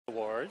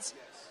awards.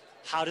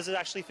 How does it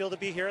actually feel to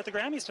be here at the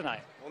Grammys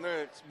tonight?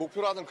 오늘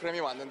목표로 하던 그래미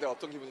왔는데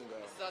어떤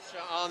기분인가요? Such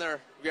an honor.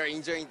 We are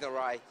enjoying the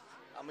ride.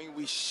 I mean,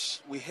 we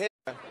hit.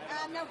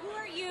 Now, who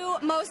are you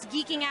most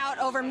geeking out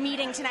over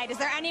meeting tonight? Is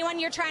there anyone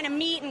you're trying to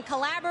meet and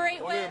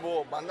collaborate 오늘 with?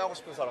 뭐 만나고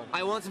싶은 사람?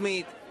 I want to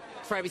meet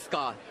Travis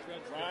Scott.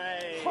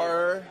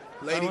 Her,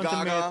 Lady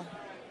Gaga.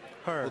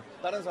 Her.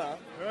 다른 사람?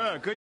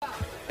 Good.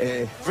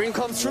 Dream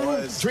come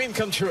true. Dream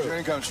come true.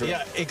 Dream come true.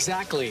 Yeah,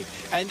 exactly.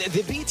 And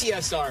the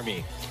BTS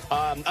army.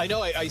 I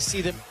know I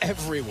see them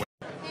everywhere.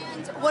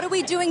 And what are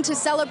we doing to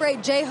celebrate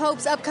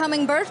Jhope's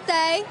upcoming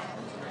birthday?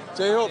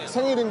 Jhope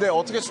생일인데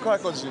어떻게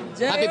축하할 건지.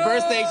 Happy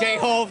birthday,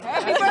 Jhope.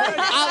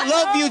 I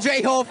love you,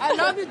 Jhope. I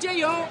love you,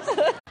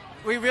 Jhope.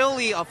 We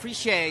really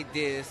appreciate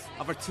this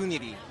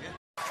opportunity.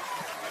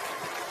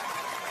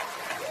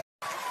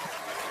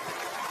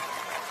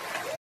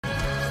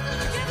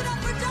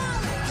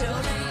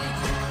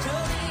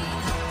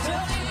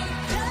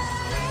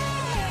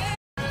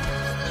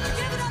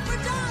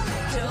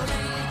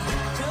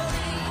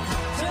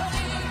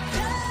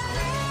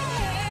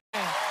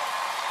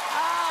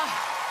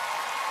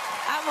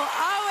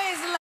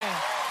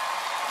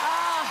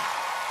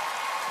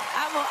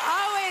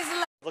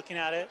 Looking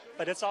at it,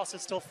 but it's also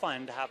still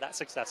fun to have that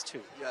success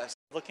too. Yes.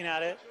 Looking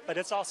at it, but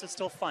it's also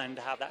still fun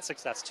to have that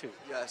success too.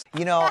 Yes.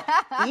 You know,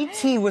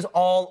 E.T. was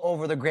all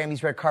over the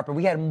Grammys red carpet.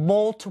 We had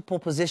multiple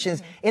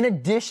positions in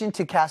addition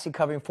to casting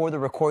covering for the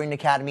Recording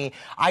Academy.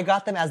 I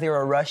got them as they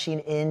were rushing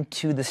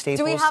into the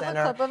Staples Center. Do we have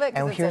a clip of it?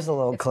 And here's a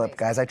little clip,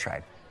 guys. I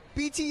tried.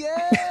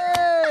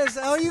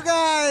 BTS! How are you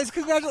guys?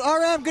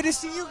 Congratulations. RM, good to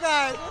see you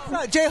guys.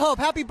 Jhope,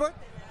 happy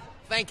birthday.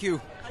 Thank you.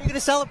 How are you going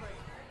to celebrate?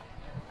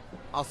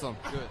 Awesome.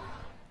 Good.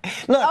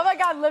 Look, Oh my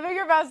God, living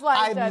your best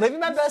life. I'm living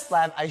my best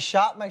life. I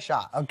shot my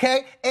shot,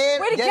 okay?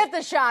 And Way to get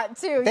the shot,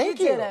 too. Thank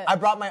you. Did it. I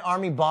brought my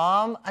Army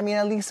bomb. I mean,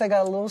 at least I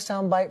got a little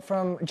sound bite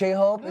from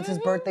Jhope. It's his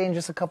birthday in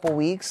just a couple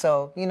weeks,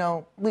 so, you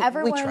know, we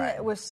Everyone tried. was